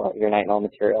temperatures for your nitinol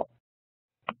material.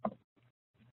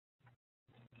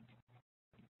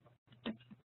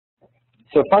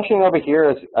 So functioning over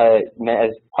here, as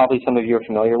probably some of you are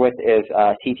familiar with, is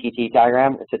a TTT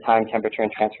diagram. It's a time, temperature,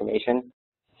 and transformation.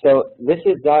 So this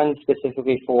is done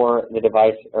specifically for the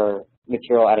device or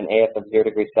material at an AF of 0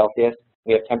 degrees Celsius.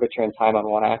 We have temperature and time on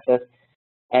one axis.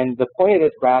 And the point of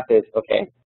this graph is, okay,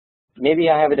 maybe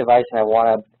I have a device and I want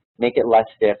to make it less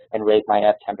stiff and raise my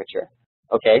F temperature.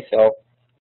 Okay, so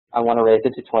I want to raise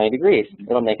it to 20 degrees.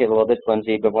 It'll make it a little bit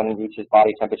flimsy, but when it reaches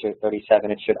body temperature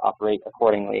 37, it should operate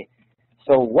accordingly.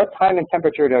 So what time and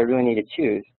temperature do I really need to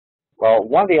choose? Well,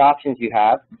 one of the options you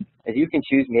have is you can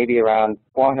choose maybe around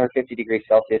 450 degrees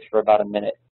Celsius for about a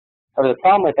minute. However, the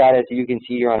problem with that is you can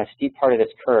see you're on a steep part of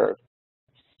this curve.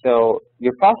 So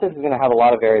your process is going to have a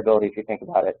lot of variability if you think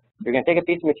about it. You're going to take a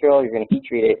piece of material, you're going to heat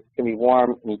treat it, it's going to be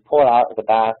warm, and you pull it out of the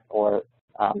bath or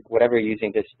whatever you're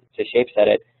using to shape set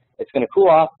it. It's going to cool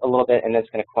off a little bit and then it's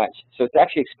going to quench. So it's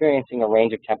actually experiencing a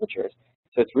range of temperatures.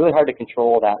 So it's really hard to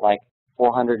control that like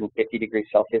 450 degrees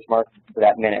Celsius mark for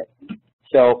that minute.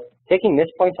 So taking this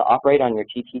point to operate on your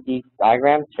TTT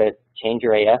diagram to change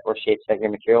your AF or shape set your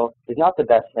material is not the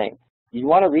best thing. You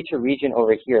want to reach a region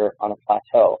over here on a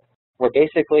plateau where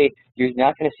basically you're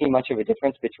not going to see much of a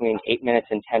difference between 8 minutes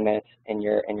and 10 minutes in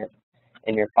your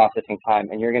processing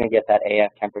time, and you're going to get that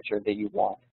AF temperature that you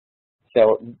want.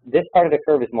 So this part of the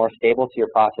curve is more stable to your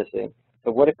processing.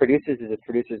 So what it produces is it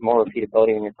produces more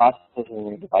repeatability in your processes and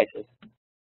your devices.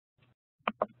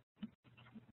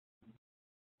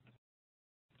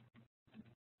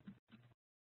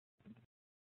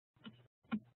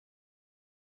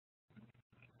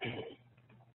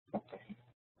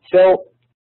 So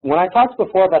when I talked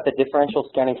before about the differential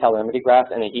scanning calorimetry graph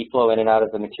and the heat flow in and out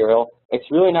of the material, it's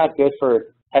really not good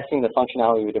for testing the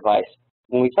functionality of your device.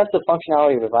 When we test the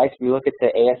functionality of the device, we look at the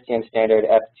ASTM standard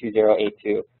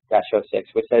F2082-06,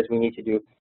 which says we need to do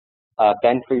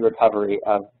bend-free recovery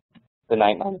of the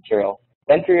nitinol material.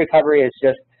 Bend-free recovery is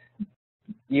just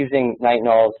using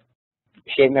nitinol's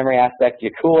shape memory aspect.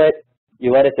 You cool it,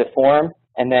 you let it deform,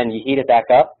 and then you heat it back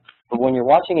up. But when you're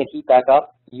watching it heat back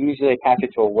up, you usually attach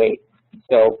it to a weight.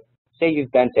 So say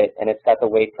you've bent it and it's got the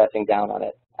weight pressing down on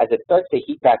it. As it starts to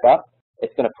heat back up,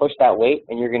 it's going to push that weight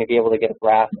and you're going to be able to get a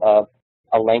graph of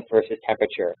a length versus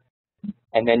temperature.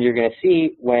 And then you're going to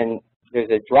see when there's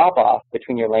a drop off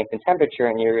between your length and temperature,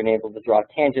 and you're going to be able to draw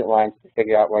tangent lines to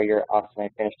figure out where your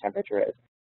optimized finish temperature is.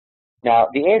 Now,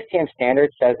 the ASTM standard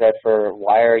says that for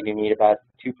wire you need about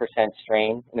 2%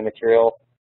 strain in the material.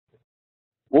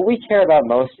 What we care about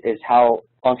most is how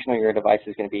functional your device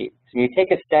is going to be. So when you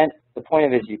take a stent, the point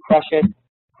of it is you crush it,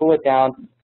 cool it down,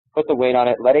 put the weight on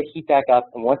it, let it heat back up,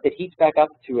 and once it heats back up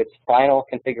to its final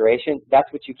configuration,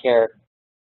 that's what you care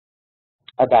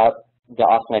about the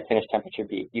optimized finish temperature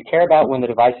be. You care about when the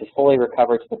device is fully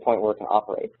recovered to the point where it can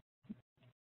operate.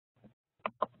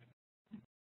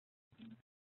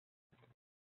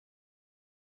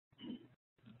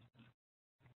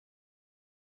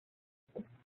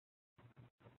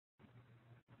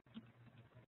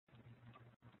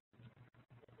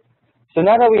 So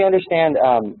now that we understand,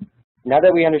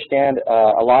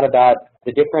 a lot about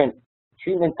the different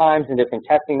treatment times and different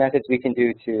testing methods we can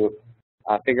do to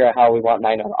figure out how we want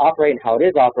nitinol to operate and how it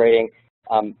is operating,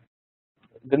 one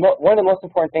of the most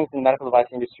important things in the medical device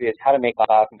industry is how to make it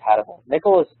biocompatible.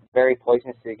 Nickel is very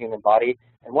poisonous to the human body,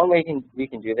 and one way we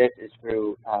can do this is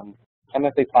through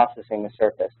chemically processing the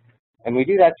surface. And we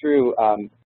do that through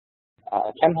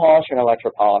chem polish and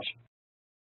electropolish.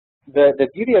 The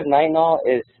beauty of nitinol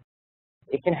is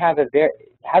it can have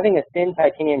having a thin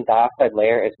titanium dioxide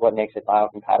layer is what makes it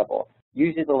biocompatible.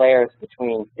 Usually the layer is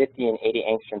between 50 and 80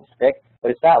 angstroms thick,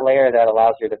 but it's that layer that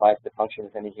allows your device to function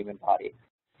within the human body.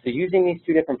 So using these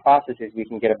two different processes, we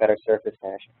can get a better surface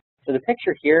finish. So the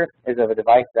picture here is of a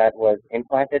device that was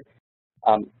implanted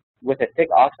with a thick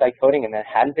oxide coating and that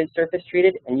hadn't been surface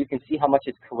treated, and you can see how much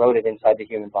it's corroded inside the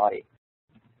human body.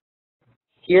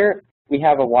 Here we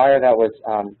have a wire that was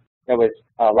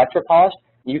electropolished.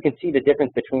 You can see the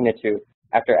difference between the two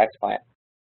after explant.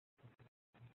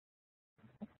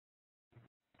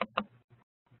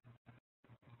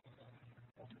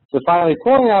 So finally,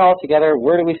 pulling that all together,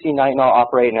 where do we see nitinol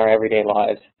operate in our everyday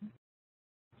lives?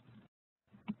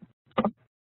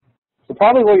 So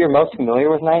probably what you're most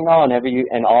familiar with nitinol,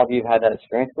 and all of you have had that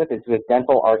experience with, is with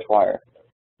dental arch wire.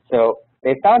 So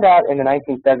they found out in the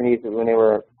 1970s when they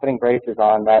were putting braces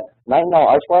on that nitinol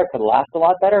arch wire could last a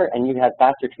lot better and you had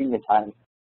faster treatment times.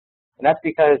 And that's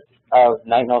because of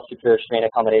nitinol's superior strain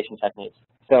accommodation techniques.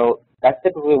 So that's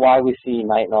typically why we see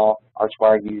nitinol arch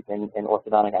wire used in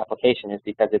orthodontic application, is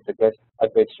because it's a good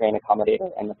strain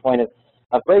accommodator. And the point of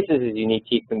braces is you need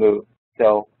teeth to move.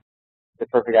 So the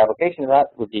perfect application of that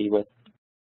would be with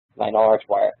nitinol arch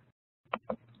wire.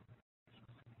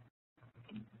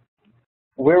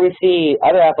 Where we see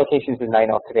other applications of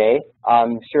nitinol today,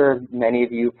 I'm sure many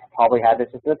of you probably had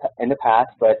this in the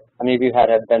past, but how many of you had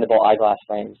bendable eyeglass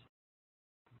frames?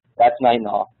 That's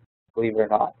nitinol, believe it or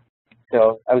not.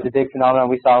 So that was a big phenomenon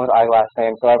we saw with eyeglass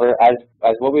frames. However, as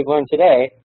what we've learned today,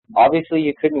 obviously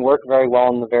you couldn't work very well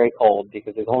in the very cold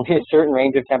because there's only a certain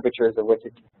range of temperatures at which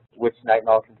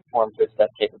nitinol can perform to its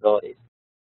best capabilities.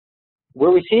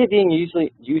 Where we see it being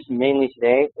used mainly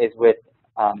today is with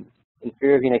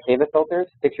inferior vena cava filters.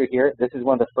 Pictured here, this is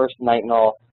one of the first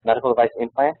nitinol medical device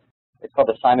implants. It's called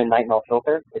the Simon nitinol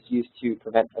filter. It's used to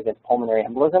prevent against pulmonary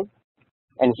embolism.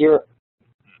 And here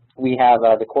we have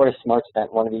the Cordis Smart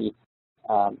Stent, one of the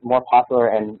more popular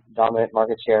and dominant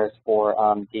market shares for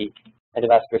the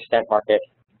endovascular stent market.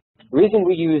 The reason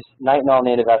we use nitinol in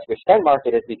the endovascular stent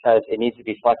market is because it needs to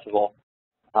be flexible.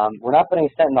 We're not putting a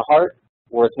stent in the heart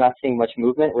where it's not seeing much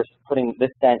movement. We're putting this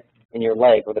stent in your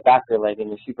leg or the back of your leg in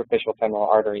your superficial femoral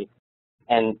artery.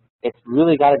 And it's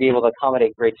really got to be able to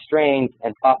accommodate great strains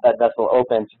and pop that vessel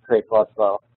open to create blood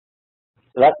flow.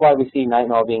 So that's why we see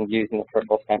nitinol being used in the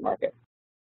peripheral stent market.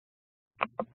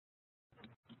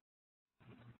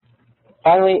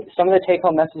 Finally, some of the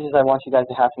take-home messages I want you guys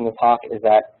to have from the talk is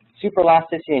that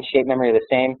superelasticity and shape memory are the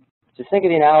same. Just think of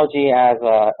the analogy as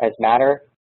matter.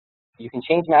 You can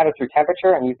change matter through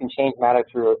temperature, and you can change matter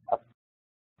through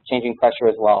changing pressure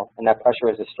as well, and that pressure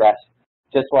is a stress,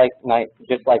 just like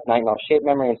nitinol shape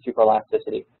memory and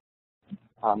superelasticity.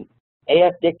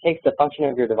 AF dictates the function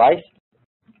of your device.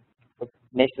 It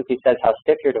basically says how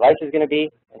stiff your device is going to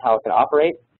be and how it can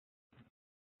operate.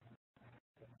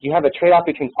 You have a trade-off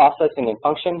between processing and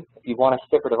function. If you want a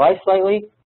stiffer device slightly,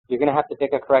 you're going to have to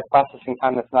pick a correct processing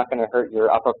time that's not going to hurt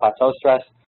your upper plateau stress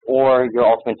or your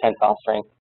ultimate tensile strength.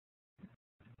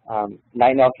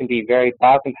 Nitinol can be very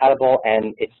biocompatible,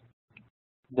 and it's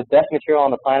the best material on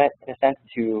the planet, in a sense,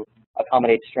 to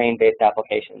accommodate strain-based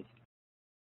applications.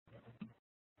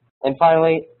 And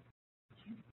finally,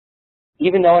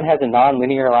 even though it has a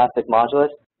non-linear elastic modulus,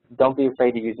 don't be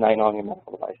afraid to use nitinol in your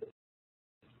medical devices.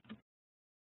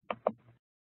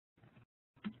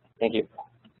 Thank you.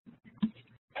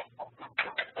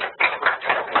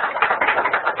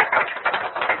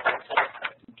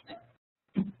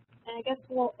 And I guess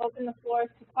we'll open the floor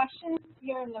to questions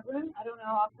here in the room. I don't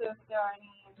know also if there are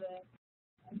any of the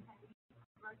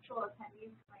virtual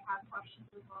attendees who might have questions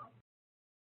as well.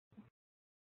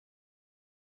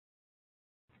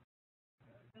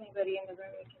 Anybody in the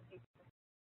room we can take.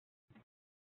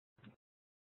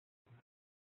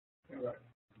 Right.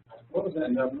 What was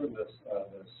that number? The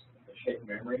shape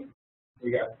memory.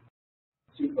 We got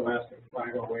superelastic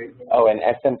 508. Oh, and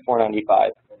SM495.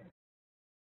 Is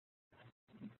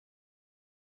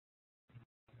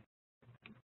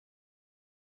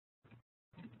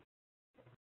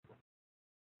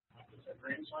that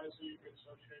grain size that you could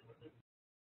associate with it?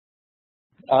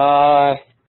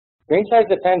 Grain size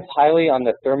depends highly on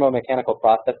the thermomechanical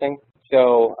processing.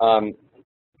 So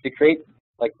to create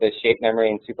like the shape memory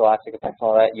and superelastic effects and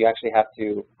all that, you actually have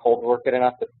to cold work it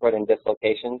enough to put in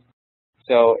dislocations.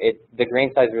 So the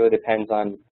grain size really depends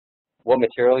on what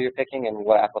material you're picking and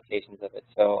what applications of it.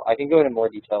 So I can go into more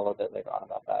detail a little bit later on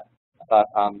about that, about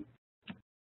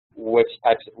which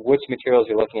materials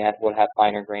you're looking at would have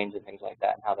finer grains and things like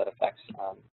that, and how that affects.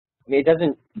 I mean, it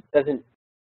doesn't.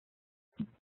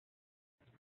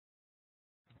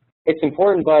 It's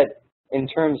important, but in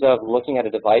terms of looking at a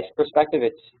device perspective,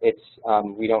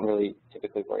 we don't really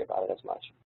typically worry about it as much.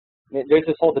 There's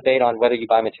this whole debate on whether you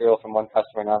buy material from one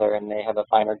customer or another, and they have a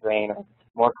finer grain or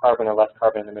more carbon or less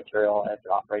carbon in the material as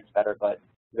it operates better. But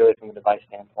really, from a device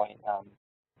standpoint,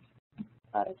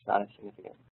 it's not as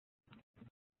significant.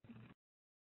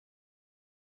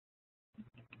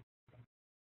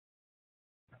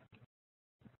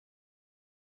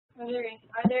 Are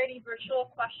there any virtual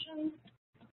questions?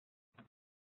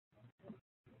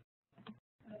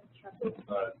 The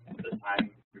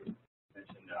time you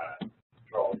mentioned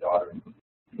Charles' daughter.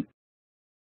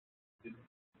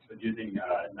 So using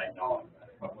nitinol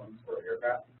for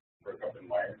aircraft for coupling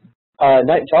wires.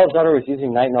 Charles' daughter was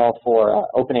using nitinol for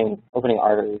opening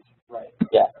arteries. Right.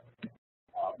 Yeah.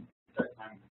 That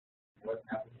time, what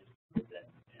applications was it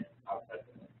and outside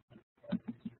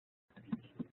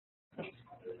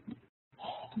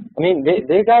I mean,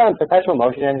 they've got on perpetual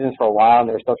motion engines for a while, and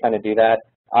they're still trying to do that.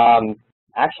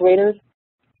 Actuators,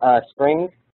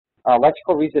 springs,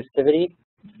 electrical resistivity.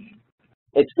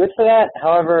 It's good for that.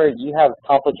 However, you have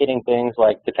complicating things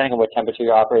like, depending on what temperature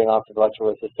you're operating on for the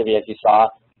electrical resistivity, as you saw,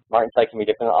 martensite can be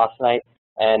different than austenite.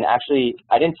 And actually,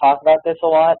 I didn't talk about this a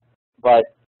lot, but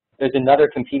there's another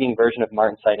competing version of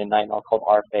martensite in nitinol called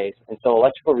R-phase. And so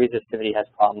electrical resistivity has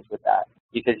problems with that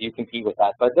because you compete with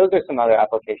that. But those are some other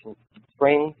applications.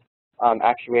 Springs,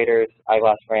 actuators,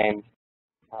 eyeglass frames,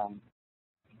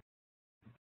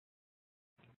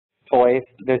 toys.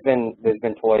 There's been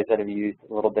toys that have used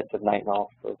little bits of nitinol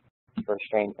for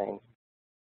strain things.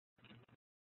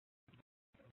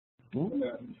 When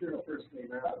the material first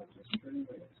came out, it was extremely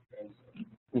expensive.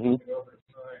 Mm-hmm. And over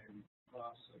time,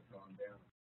 costs have gone down.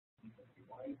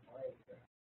 Why is that?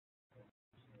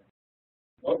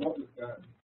 What was done?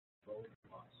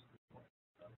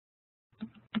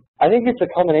 I think it's a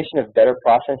combination of better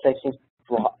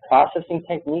processing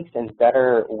techniques and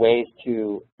better ways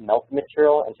to melt the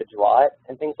material and to draw it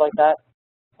and things like that.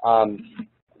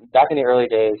 Back in the early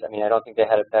days, I mean, I don't think they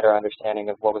had a better understanding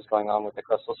of what was going on with the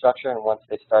crystal structure, and once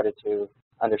they started to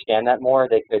understand that more,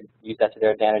 they could use that to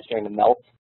their advantage during the melt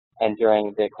and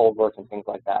during the cold work and things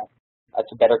like that.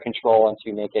 To better control and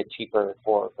to make it cheaper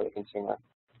for the consumer.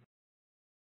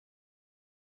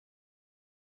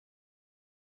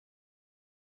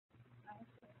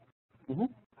 Mm-hmm.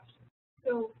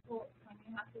 So when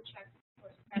you have to check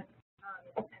for strength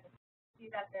and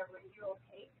see that they're radio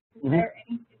opaque, is there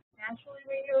anything naturally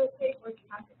radio opaque, or do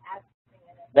you have to add something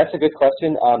in it? That's a good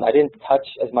question. I didn't touch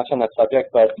as much on that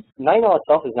subject, but nitinol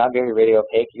itself is not very radio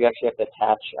opaque. You actually have to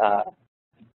attach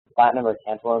platinum or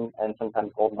tantalum and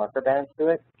sometimes gold marker bands to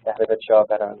it to have it show up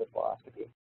better under fluoroscopy.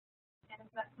 And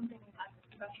is that something you have to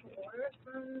special order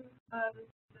from the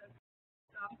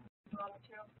raw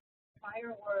material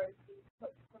supplier, or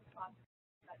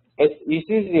it's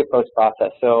usually a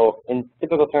post-process. So in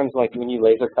typical terms, like when you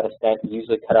laser cut a stent, you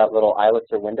usually cut out little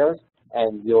eyelets or windows,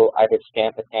 and you'll either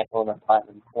stamp a tantalum or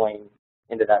platinum coin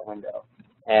into that window.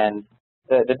 And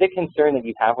the big concern that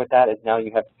you have with that is now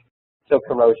you have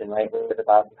corrosion, right, with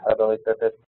about the carbon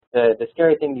surface. The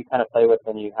scary thing you kind of play with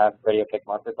when you have radiopaque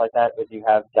markers like that is you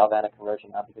have galvanic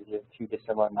corrosion now because you have two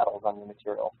dissimilar metals on your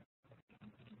material.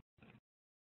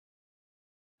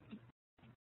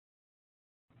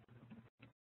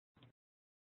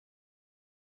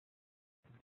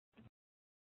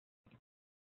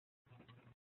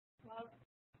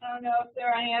 I don't know if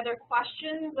there are any other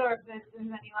questions or if there's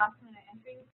been any last-minute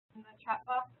entries in the chat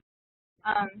box.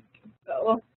 But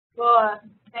we'll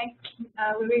thank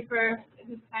Louis for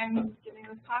his time giving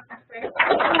this talk. That's great. And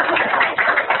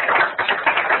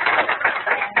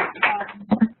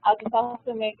I'll just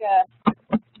also make a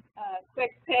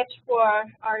quick pitch for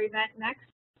our event next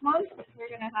month. We're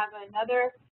going to have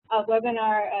another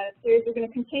webinar series. We're going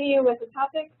to continue with the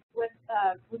topic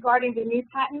regarding the new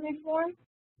patent reform.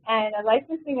 And a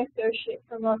licensing associate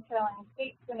from North Carolina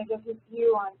State is going to give his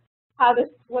view on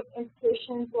what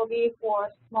implications will be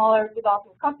for smaller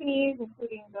developing companies,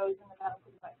 including those in the medical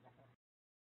device sector.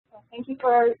 So thank you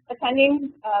for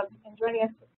attending and joining us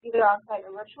either on site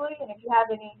or virtually. And if you have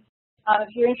any,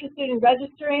 if you're interested in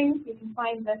registering, you can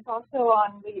find this also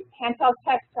on the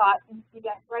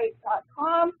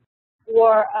hanteltech.eventbrite.com,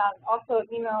 or also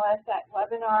email us at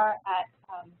webinar@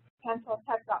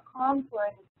 hanteltech.com for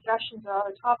any suggestions or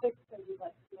other topics that you'd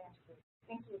like to be answered.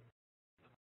 Thank you.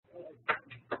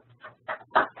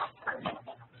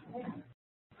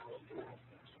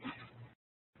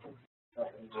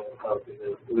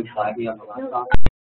 Is it laggy on the laptop?